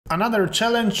Another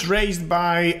challenge raised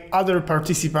by other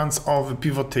participants of the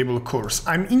pivot table course.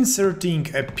 I'm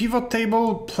inserting a pivot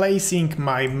table, placing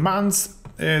my months,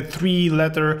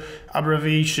 3-letter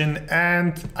abbreviation,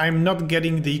 and I'm not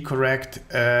getting the correct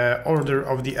order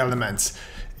of the elements.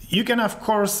 You can of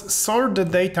course sort the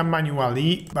data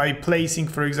manually by placing,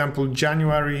 for example,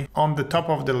 January on the top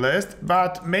of the list,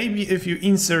 but maybe if you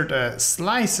insert a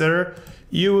slicer,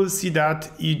 you will see that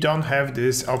you don't have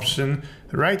this option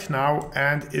right now,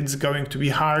 and it's going to be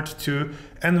hard to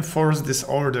enforce this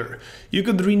order. You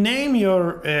could rename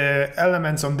your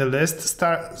elements on the list,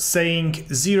 start saying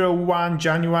 01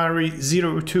 January,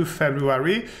 02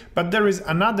 February, but there is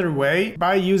another way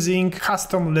by using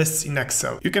custom lists in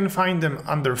Excel. You can find them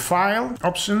under File,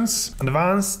 Options,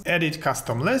 Advanced, Edit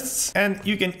Custom Lists, and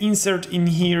you can insert in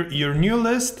here your new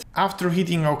list. After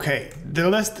hitting OK, the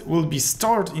list will be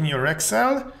stored in your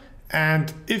Excel,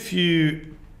 and if you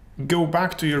go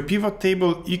back to your pivot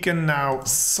table, you can now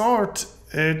sort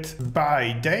it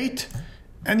by date,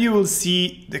 and you will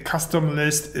see the custom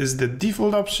list is the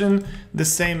default option. The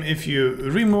same if you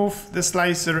remove the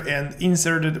slicer and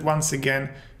insert it once again,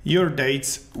 your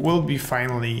dates will be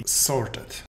finally sorted.